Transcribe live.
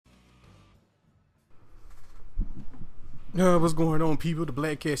What's going on, people? The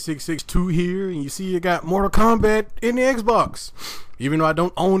Black Cat 662 here, and you see you got Mortal Kombat in the Xbox. Even though I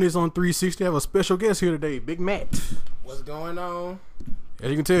don't own this on 360, I have a special guest here today, Big Matt. What's going on? As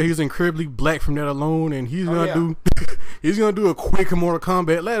you can tell, he's incredibly black from that alone, and he's gonna do he's gonna do a quick Mortal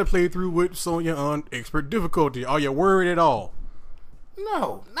Kombat ladder playthrough with Sonya on expert difficulty. Are you worried at all?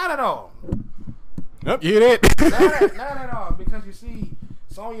 No, not at all. Yep, you hear that? Not at all, because you see,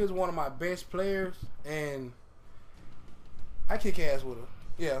 Sonya is one of my best players, and I kick ass with her.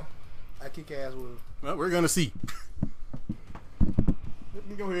 Yeah, I kick ass with her. Well, we're gonna see. Let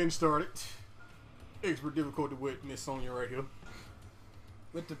me go ahead and start it. Expert difficulty with Miss Sonya right here.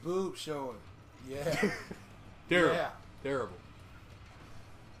 With the boobs showing. Yeah. Terrible. Yeah. Terrible.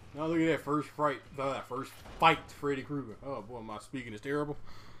 Now look at that first fight, Freddy Krueger. Oh boy, my speaking is terrible.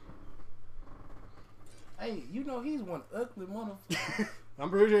 Hey, you know he's one ugly motherfucker. I'm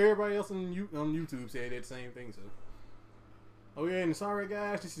pretty sure everybody else on YouTube said that same thing. So, oh yeah, and sorry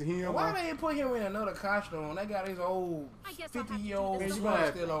guys, this is him. Why they didn't put him in another costume? They got his old 50-year-old scar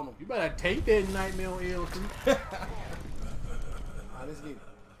still on him. You better take that Nightmare on Elm Street. Alright, let's get it.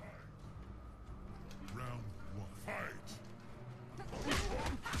 Round one. Fight.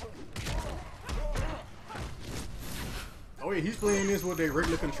 Oh yeah, he's playing this with a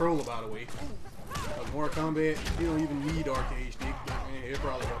regular controller, by the way. Mortal Kombat, he don't even need arcade stick, but man, it'll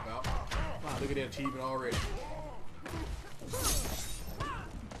probably help out. Wow, look at that achievement already.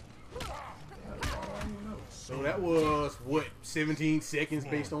 So that was, what, 17 seconds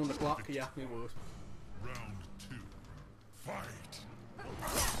based on the clock? Yeah, it was. Round two. Fight.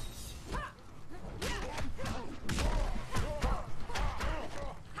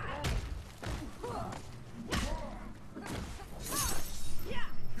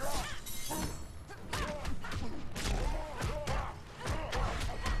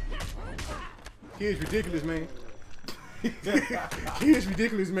 Kid's ridiculous, man. Kid's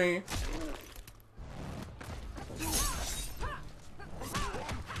ridiculous, man.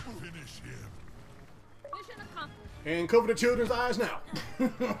 Finish him. And cover the children's eyes now.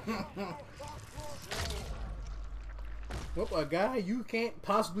 Well, a guy you can't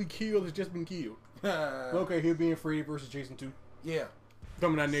possibly kill has just been killed. Okay, he'll be in Freddy vs. Jason 2. Yeah.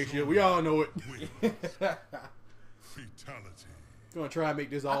 Coming out next year. We all know it. Fatality. Gonna try and make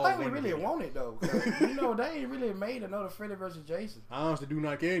this all. I think we really want it though. You know, they ain't really made another Freddy vs. Jason. I honestly do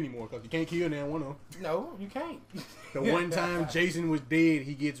not care anymore because you can't kill now one of them. No, you can't. The one time Jason was dead,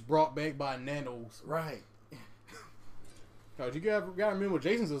 he gets brought back by nanos. Right. Cause you gotta remember,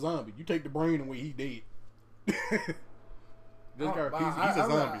 Jason's a zombie. You take the brain away, he dead. This guy, he's a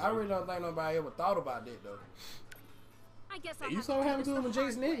zombie. I really don't think nobody ever thought about that though. I guess You saw what happened to him with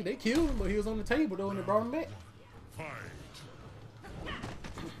Jason Egg. They killed him, but he was on the table though, and they brought him back. Fight.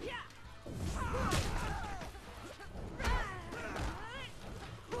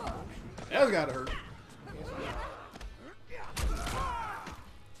 That's gotta hurt.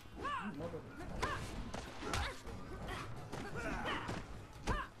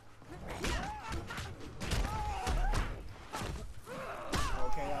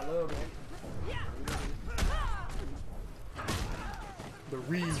 Okay, I love it. The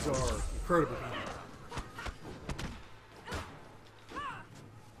reeds are incredible.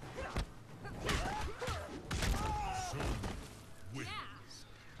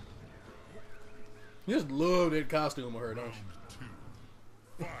 You just love that costume of her, don't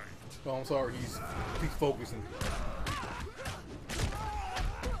you? Oh, I'm sorry, he's focusing.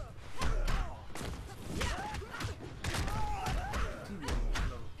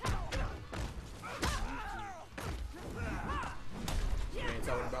 Man,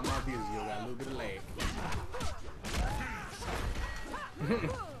 talking about my video, got a little bit of lag.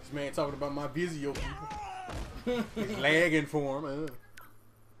 This man talking about my Vizio people. It's lagging for him.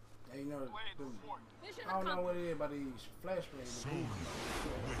 Hey, you know, I don't know what it is about these flash frames.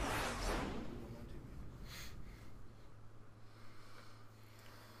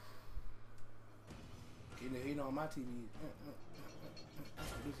 You know, on my TV.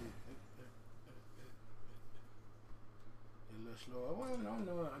 This is a little slower. Well, I don't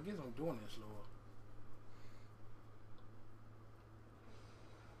know. I guess I'm doing it slower.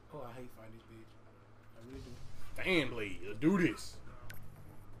 Oh, I hate fighting this bitch. I really do. Fan blade, let's do this.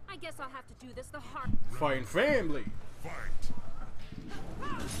 I guess I'll have to do this the hard. Fighting family. Fight.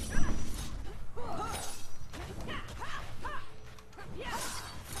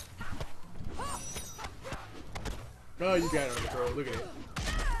 Oh, you got it under control. Look at it.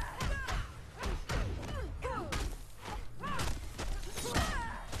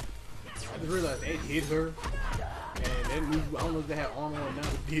 I just realized that hit her, and that move, I don't know if they had armor or not,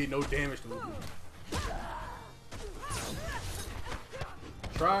 but did no damage to her.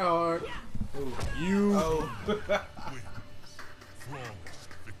 Try hard. Ooh. You. Oh. Wins. Flawless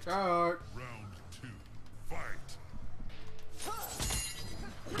victory. Try hard. Round 2. Fight.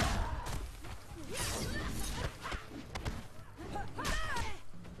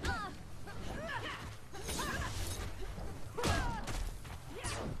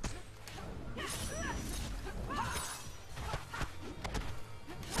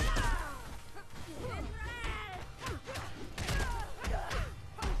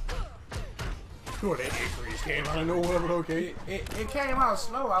 Sure, that X-rays came out of nowhere, but okay. It came out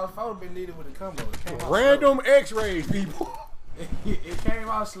slow. I was supposed to be leading with the combo. It came out Random X-rays, people. slow. It came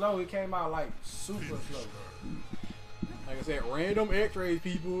out slow. It came out like super slow. Like I said, random X-rays,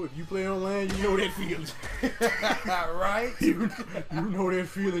 people. If you play online, you know that feeling. Right? you know that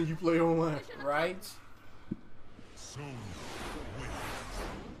feeling. You play online. Right? Sonya wins.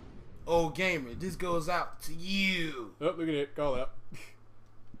 Oh, gamer, this goes out to you. Oh, look at that. Call out.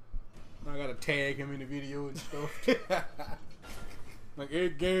 I gotta tag him in the video and stuff. Like, every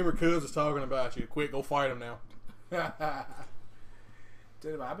gamer cuz is talking about you. Quick, go fight him now. Tell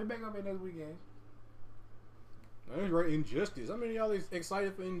you about, I'll be back up in next weekend. That's right, Injustice. How many of y'all is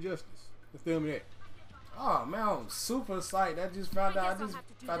excited for Injustice? Let's tell me that. Oh man, I'm super psyched. I just found out. I just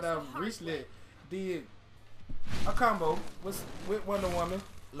found out recently. Did a combo with Wonder Woman.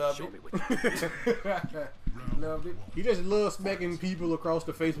 Loved it. Loved it. He just loves smacking people across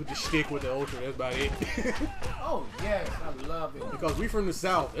the face with the stick with the ultra. That's about it. Oh yes, I love it. Because we from the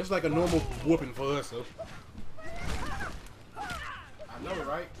South. It's like a normal whooping for us. So. I know,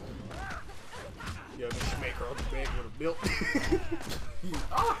 right? Yeah, just smack her on the back with a belt.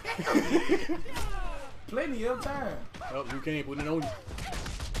 Oh hell. Plenty of time. Oh, you can't put it on you.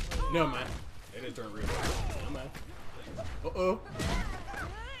 Never mind. That didn't turn real. Never mind. Uh-oh.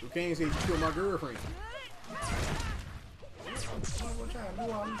 You can't say you killed my girlfriend. What trying to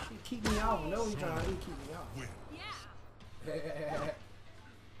do all this shit? Keep me off. No, you trying to do keep me off. Win.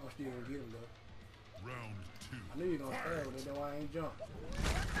 I'm still gonna get him though. Round 2. I knew you were gonna stab with it, that's why I ain't jump.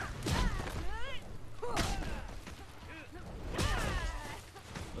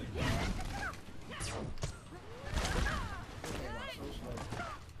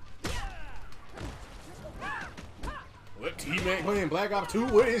 What? T-Mac playing Black Ops 2?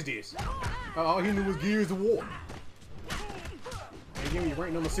 What is this? All he knew was Gears of War. And again, you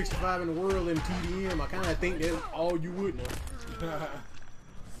rank number 65 in the world in TDM. I kind of think that's all you would know.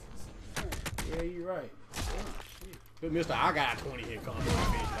 Yeah, you're right. But Mister, I got 20 hit combo.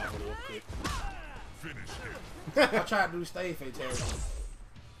 Finish him. I tried to do stay fatality.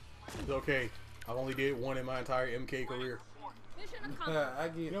 It's okay. I've only did one in my entire MK career. Mission accomplished. I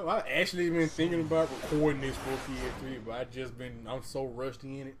get You know, I've actually been thinking about recording this for PS3, but I'm so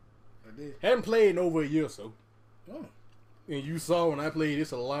rusty in it. I did. Haven't played in over a year or so. Oh. And you saw when I played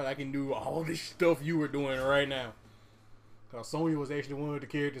this a lot, I can do all this stuff you were doing right now. Because Sonya was actually one of the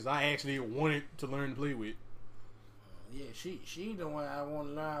characters I actually wanted to learn to play with. Yeah, she the one I want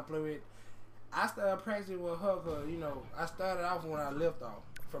to learn how to play with. I started practicing with her because, you know, I started off when I left off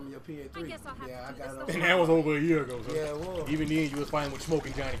from your PS3. I guess I'll have yeah, I to do got this it up. the And that was over a year ago. So Yeah, it was. even then, you was fighting with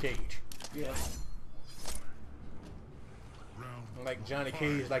Smoking Johnny Cage. Yeah. Round Like, Johnny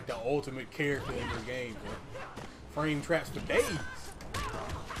Cage is like the ultimate character in this game. Bro. Frame traps for days.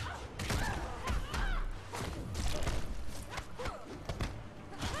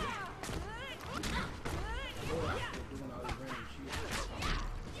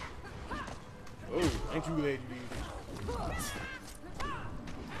 Oh, ain't you glad you did?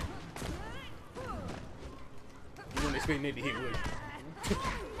 You weren't expecting that to hit, would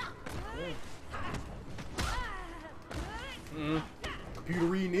you? Computer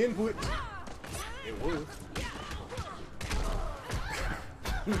reading inputs. It was.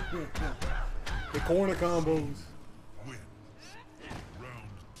 The corner combos. wins. Round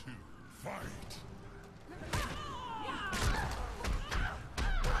 2. Fight.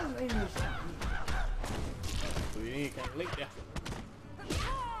 So it ain't kind of late there.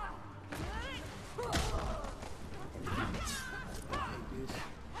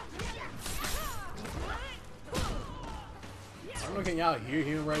 I don't know, can y'all hear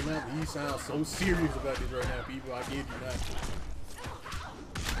him right now? But he sounds so serious about this right now, people. I kid you not.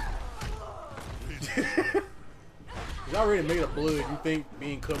 He's already made of blood. You think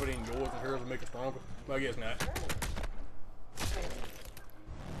being covered in yours and hers will make it stronger? Well, I guess not.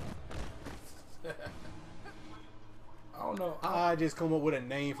 I don't know. I just come up with a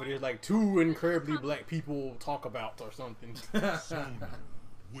name for this, like two incredibly black people talk about or something. Sonya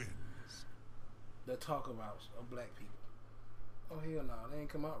wins. The talk about of black people. Oh hell no, they ain't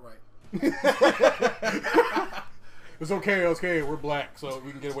come out right. It's okay, okay. We're black, so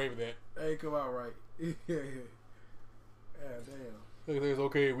we can get away with that. Hey, come out right. Yeah, damn. It's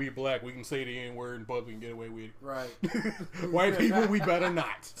okay, we black. We can say the N word in public and get away with it. Right. White people, we better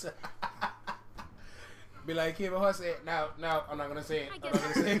not. Be like Kevin Hart said, no, I'm not gonna say it. I I'm guess not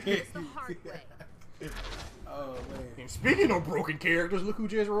I'll gonna say have to do this it. the hard way. Oh man. And speaking of broken characters, look who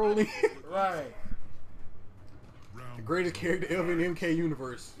just rolled in. Right. The greatest character ever in MK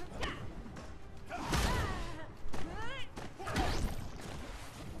universe.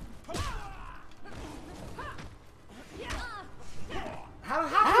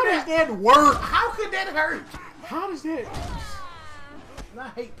 How does that work? How could that hurt? How does that? I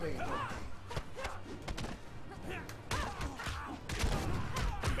hate pain.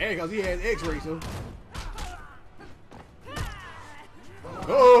 Man, because he has X-ray, so.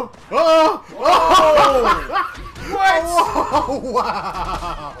 Oh! Oh! Oh! What? Oh,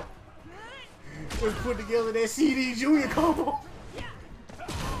 wow! Just put together that CD Junior combo.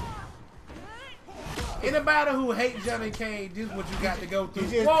 Anybody who hates Johnny Cage, this is what you got to go through.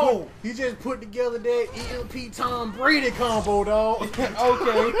 He just put together that EMP Tom Brady combo, dog. Okay. I'm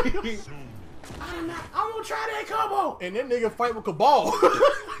gonna try that combo. And that nigga fight with Cabal.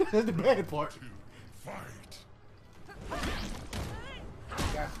 That's the bad part. Fight.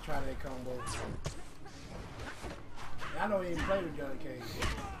 Got to try that combo. I don't even play with Johnny Cage.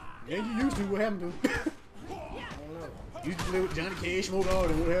 Yeah, you used to. What happened to? I don't know. You used to play with Johnny Cage, Smoke Dog,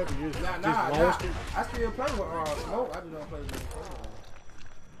 and what happened? You just lost it. I still play with Smoke. I just don't play with him.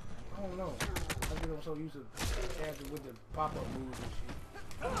 I don't know. I just don't so used to character with the pop-up moves and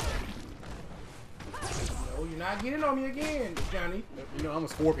shit. No, you're not getting on me again, Johnny. You know, I'm a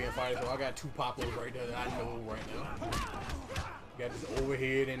Scorpion fighter, so I got two pop-ups right there that I know right now. Got this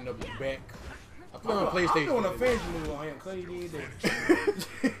overhead and the back. I play on PlayStation. I'm doing a fence move on him because he did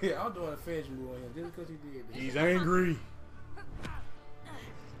that. Yeah, I'm doing a fence move on him just because he did that. He's angry.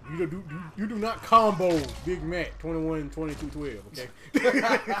 You do not combo Big Mac 21-22-12, okay?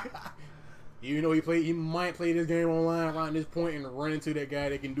 Even though he might play this game online around this point and run into that guy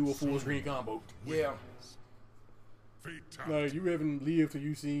that can do a full screen combo. Yeah. Fatality. You haven't lived till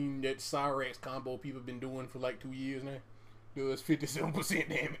you seen that Cyrax combo people have been doing for like 2 years now. Does 57%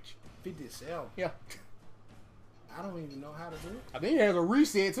 damage. 57. Yeah. I don't even know how to do it. I think it has a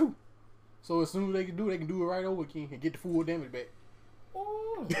reset too. So as soon as they can do it right over again and get the full damage back.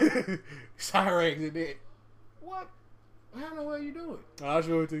 Ooh. Cyrax did that. What? How the hell you do it? I'll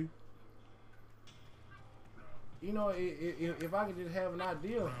show it to you. You know, if I could just have an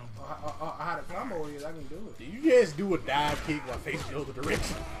idea of how the combo is, I can do it. You just do a dive kick while facing the other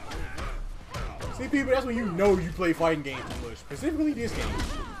direction. See, people, that's when you know you play fighting games too much. Specifically this game.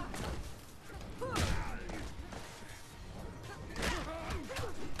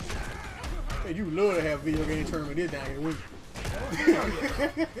 Hey, you love to have a video game tournament this down here, wouldn't you?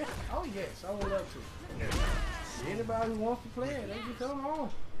 Oh yes, I would love to. Anybody who wants to play it, they can come on.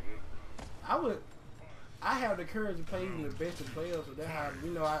 I have the courage to play even the best of players, so that's how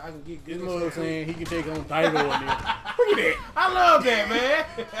I can get good. This mother saying he can take on Daigo in there. Look at that. I love that, man.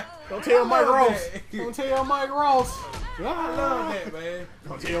 Don't tell Mike love Ross. that. Don't tell Mike Ross. I love that, man.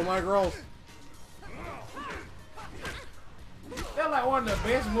 Don't tell Mike Ross. That's like one of the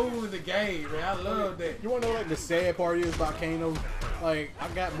best moves in the game, man. I love that. You wanna know like the sad part is about Kano? Like I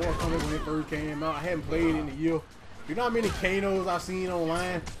got more coming when it first came out. I hadn't played in a year. You know how many Kanos I've seen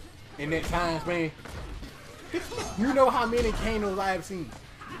online in that time span? You know how many Kanos I have seen?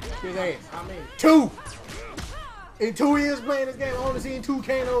 His ass. I mean, 2! In 2 years playing this game, I've only seen 2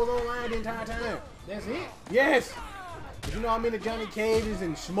 Kanos online the entire time. that's it. Yes! But you know how many Johnny Cages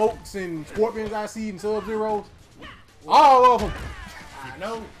and Smokes and Scorpions I see in Sub-Zeros? All of them! I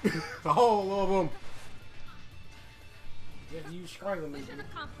know. All of them. Just you strangling me.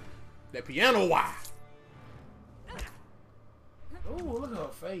 That piano wire. Ooh, look at her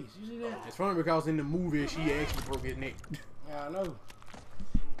face. You see that? It's funny because in the movie she actually broke his neck. Yeah, I know.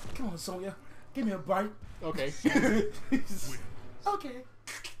 Come on, Sonya. Give me a bite. Okay. Okay.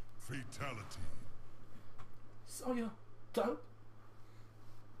 Fatality. Sonya, don't.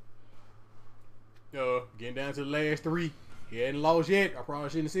 Getting down to the last 3. He hadn't lost yet. I probably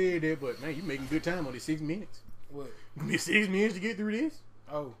shouldn't have said that, but man, you making good time on these 6 minutes. What? You need 6 minutes to get through this?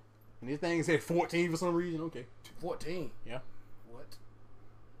 Oh, And this thing said 14 for some reason. Okay. 14. Yeah. What?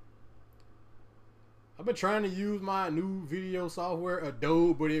 I've been trying to use my new video software,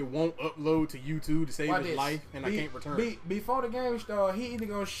 Adobe, but it won't upload to YouTube to save Why his this? I can't return. Before the game starts, he either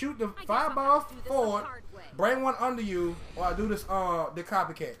gonna shoot the I guess I'll fireball have to do this the forward, hard way. bring one under you, or I do this the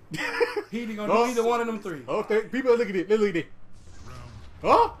copycat. He either gonna do either one of them 3. Okay, people look at it. Look at it.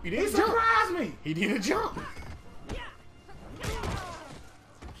 Oh, he He did a jump. surprised me. He did a jump.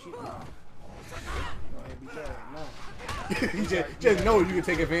 You just know you can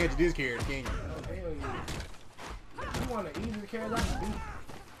take advantage of this character, can't you? Oh, hell yeah. You want the easiest character I can beat.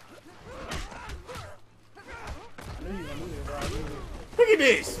 I knew you were gonna do this, Look at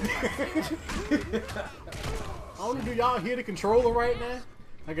this! I only do y'all hear the controller right now?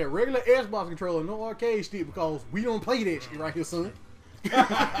 I got regular Xbox controller, no arcade stick, because we don't play that shit right here, son.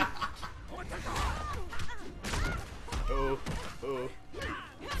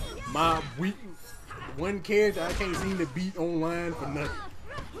 My weak one character I can't seem to beat online for nothing.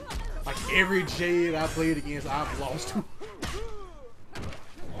 Like every Jade I played against, I've lost to.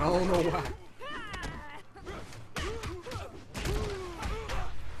 I don't know why.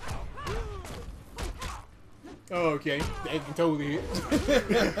 Oh, okay, that can totally hit.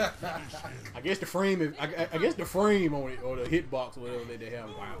 I guess the frame is. I guess the frame on it or the hitbox or whatever that they have.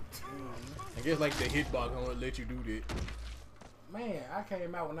 Wow. I guess like the hitbox don't let you do that. Man, I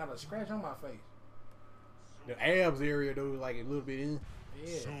came out without a scratch on my face. The abs area though, like a little bit in.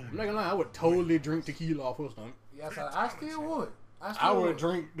 Yeah. I'm not gonna lie, I would totally drink tequila off her stomach. Yes, I still would. I would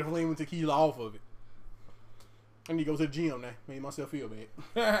drink the flaming tequila off of it. I need to go to the gym now. Made myself feel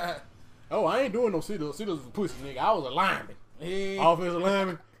bad. Oh, I ain't doing no sit-ups. Sit-ups was pussy, nigga. I was a lineman. Yeah. Offensive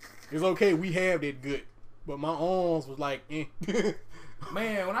lineman. It's okay. We have that good. But my arms was like, eh.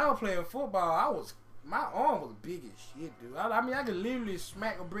 Man, when I was playing football, my arm was big as shit, dude. I mean, I could literally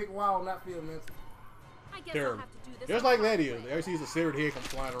smack a brick wall and not feel mental. I guess Terrible. I'll have to do this. Just like that is. Every sees a severed head come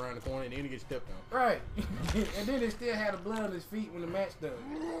flying around the corner and then he gets stepped on. Right. And then they still had the blood on his feet when the match done.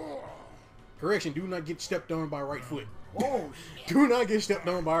 Correction, do not get stepped on by right foot. Whoa, shit. Do not get stepped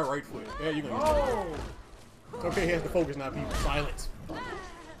on by right foot. Yeah, you're gonna Oh. Okay, he has to focus now, people. Silence.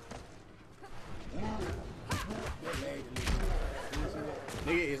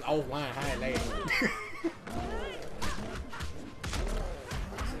 Nigga is offline high lag.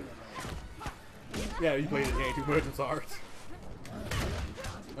 Yeah, you played the game too much, I'm sorry.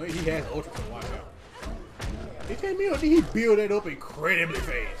 I mean, he has ultra, so watch out. They tell me he build that up incredibly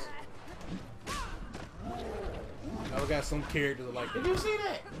fast. I got some characters that like Did you see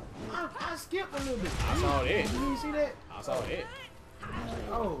that? I skipped a little bit. I saw that. You didn't see that? I saw that.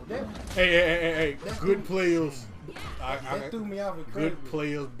 Oh, that Hey. Good players. that threw me off Good incredibly.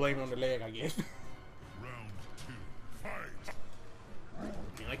 players blame on the lag, I guess. Round 2. Fight.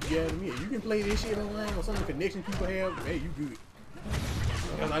 Like you asked me, you can play this shit online or some of the connections people have, hey, you good.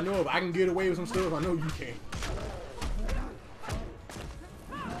 Because I know if I can get away with some stuff, I know you can.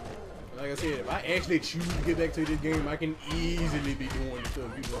 Like I said, if I actually choose to get back to this game, I can easily be doing the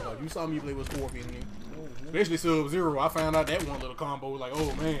stuff you do. Like, you saw me play with Scorpion, especially Sub-Zero. I found out that one little combo was like,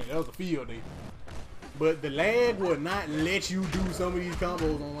 oh man, that was a field day. But the lag would not let you do some of these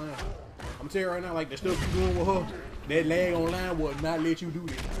combos online. I'm telling you right now, like the stuff you doing with her, that lag online would not let you do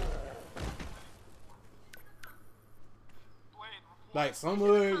that. Like some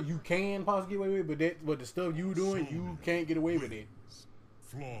of it you can possibly get away with, but the stuff you doing, you can't get away with it.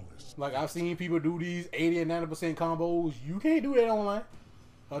 Flawless. Like I've seen people do these 80 and 90% combos. You can't do that online.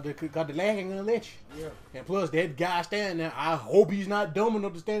 Cause the lag ain't gonna let you. Yeah. And plus that guy standing there, I hope he's not dumb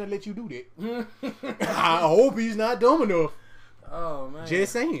enough to stand and let you do that. I hope he's not dumb enough. Oh man.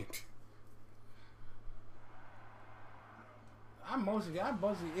 Just saying. I'm mostly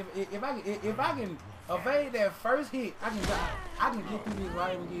if I can evade that first hit, I can get through this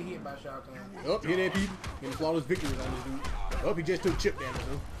without even get hit by Shao Kahn. Up, hear that people? Getting flawless victories on this dude. Up, he just took chip damage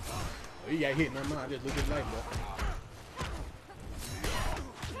though. Oh, he got hit, nothing mind. Just look at his life, bro.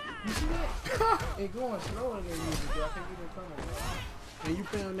 You see that? It going slower than usual, bro. I think you didn't come on. And you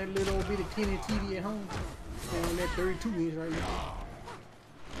found that little old bitty Kenny TV at home. On that 32 inch right now.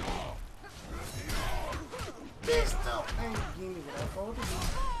 This stuff ain't getting me what I thought it was.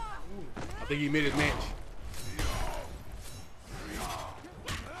 I think he made his match.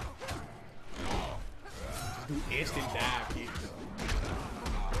 Just do instant dive kicks.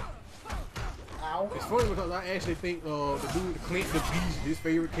 Ow. It's funny because I actually think the dude Clint the Beast, his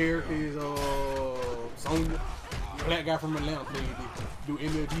favorite character is Sonya. Black guy from Atlanta played it. Do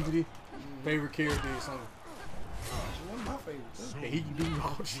MLG. Favorite character is Sonya. One of my favorites. And he can do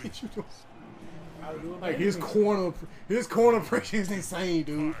all the shit you do. I would do it Like better. his corner pressure is insane,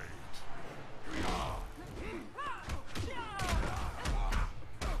 dude.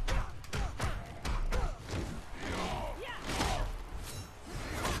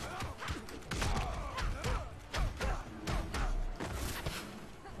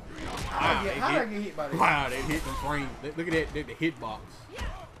 How did I get hit by that? Wow, they hit them frames. Look at that, the hitbox.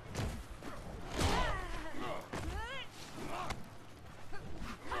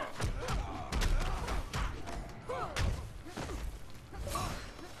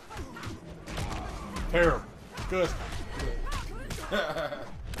 Terrible. Disgusting.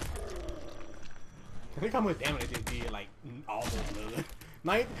 think how much damage it did, like almost none.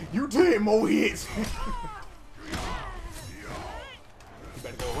 Like, you did more hits. You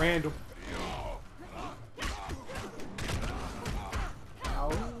better go random.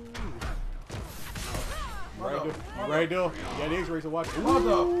 Right there. You got the X-ray, so watch.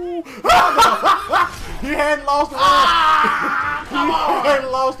 Ooh. He hadn't lost a round. He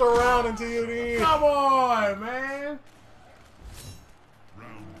hadn't lost a round until then. Come on, man.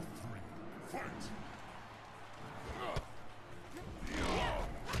 Round 3. Fight.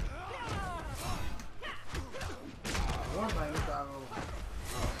 One thing this dog over.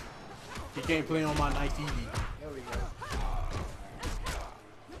 He can't play on my nice TV. There we go.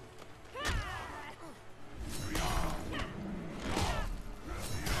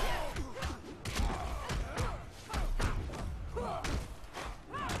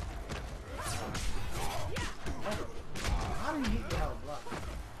 How do you hit that out block?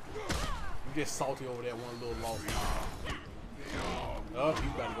 You just salty over that one little loss. Oh,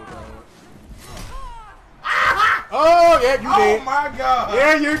 you gotta go try it. Oh, yeah, you did. Oh my God.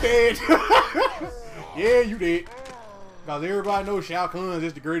 Yeah, you did. Yeah, you did. Because everybody knows Shao Kahn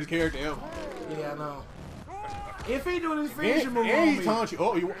is the greatest character ever. Yeah, I know. If he do this finishing move And on he me, taunted you.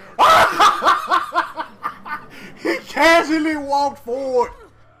 Oh, he casually walked forward.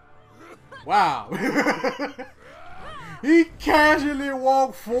 Wow. He casually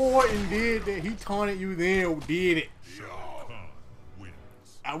walked forward and did that. He taunted you then, did it. Shao Kahn wins.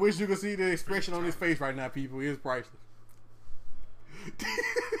 I wish you could see the expression on his face right now, people. It's priceless.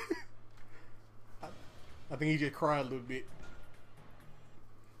 I think he just cried a little bit.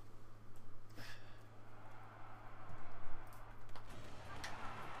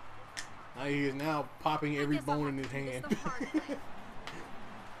 Now he is now popping every bone in his hand.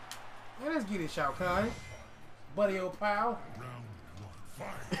 Man, let's get it, Shao Kahn. Buddy old pal. Round 1.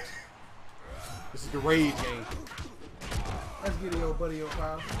 Fight. This is the rage game. Let's get it, old buddy old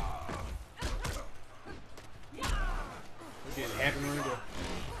pal. Look at it happening right there.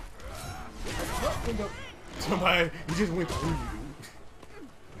 What in the... Somebody, he just went through you.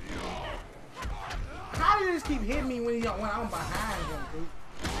 How do you just keep hitting me when I'm behind him, dude?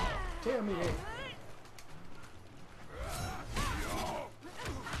 Tell me that.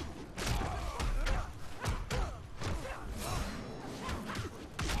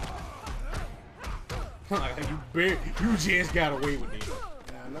 Like you just got away with it.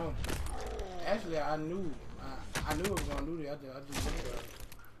 Yeah, I know. Actually, I knew it was gonna do that. I just looked at it.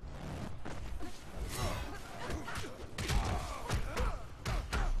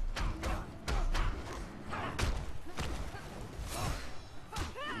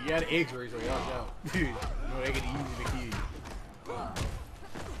 You got an X-ray, so watch out. You know they get easy to kill you.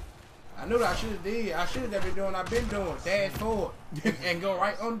 I knew what I should have did. I should have been doing. I've been doing. Dash forward and go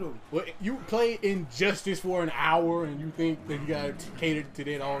right under. Well, you played Injustice for an hour, and you think that you got to cater to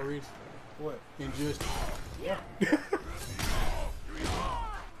that already? What? Injustice. Yeah.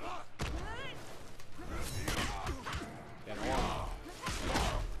 That arm.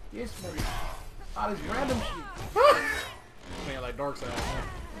 Yes, man. All this random shit. Playing like Darkseid. Huh?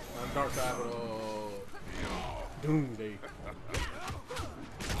 Darkseid for Doomsday.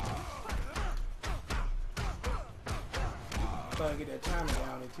 I thought I'd get that timing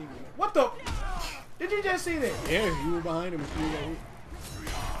down in TV. What the? Did you just see that? Yeah, you were behind him and still got hit.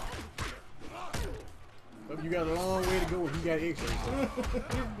 But you got a long way to go and he got X-rays.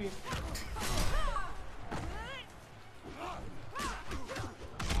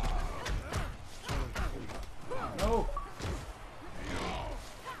 No.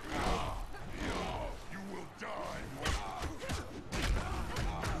 You will die.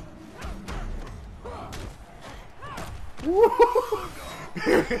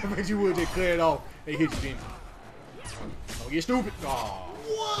 But you would just clear it off. They hit you then. Don't get stupid. Oh.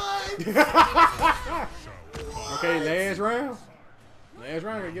 What? Okay, last round. Last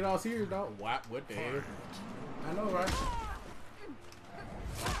round, gotta get all serious, dog. What the hell? I know, right?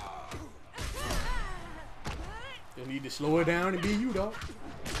 You need to slow it down and be you, dog.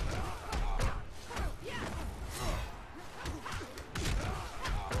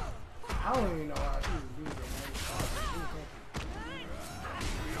 I don't even know how to do that.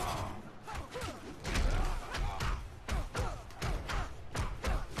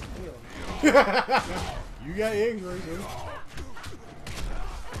 You got X-rays, dude.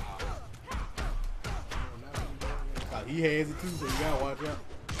 He has it too, so you gotta watch out.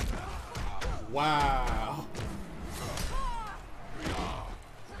 Wow.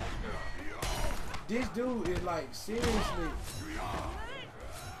 This dude is like seriously.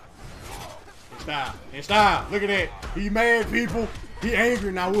 Stop. And stop. Look at that. He mad, people. He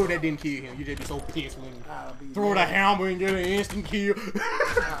angry. Now, what if that didn't kill him? You just be so pissed when you throw the hammer and get an instant kill.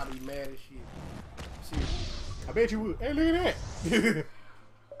 I'll be mad as shit. See, I bet you would. Hey, look at that.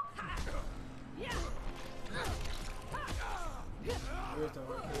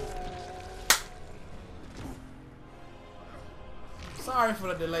 sorry for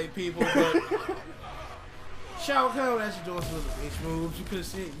the delay, people, but Shao Kahn actually doing some bitch moves. You could have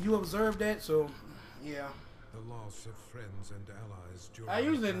seen, you observed that, so yeah. The loss of friends and allies during I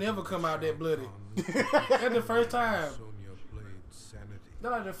usually never come out that bloody. That's the first time. Sonya played sanity.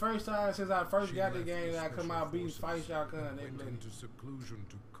 That's like the first time since I first got the game that I come out beating fight Shao Kahn that Went bloody. into seclusion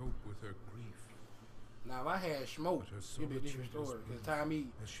to cope with her grief. Now if I had smoke, it'd be a different story. Cause time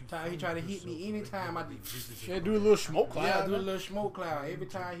he tried to hit me anytime I did. Should do a little smoke cloud. Yeah, do a little smoke cloud every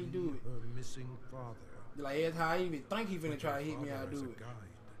time he do it. Her missing father. Like every time I even think he finna try to hit me, I do it.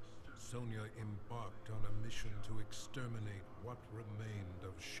 Sonya embarked on a mission to exterminate what remained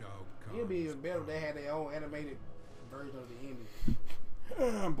of Shao Kahn. It'd be even better if they had their own animated version of the ending.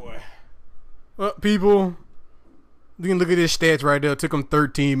 Oh boy. Well, people, you can look at his stats right there. It took him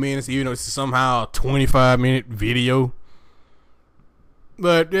 13 minutes, even though it's somehow a 25-minute video.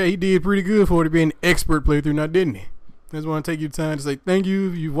 But yeah, he did pretty good for it to be an expert playthrough, now didn't he? I just want to take your time to say thank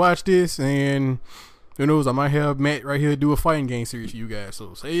you if you watched this, and who knows, I might have Matt right here do a fighting game series for you guys.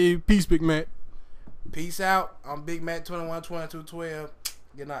 So say peace, Big Matt. Peace out. I'm Big Mac 212212.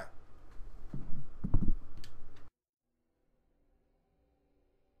 Good night.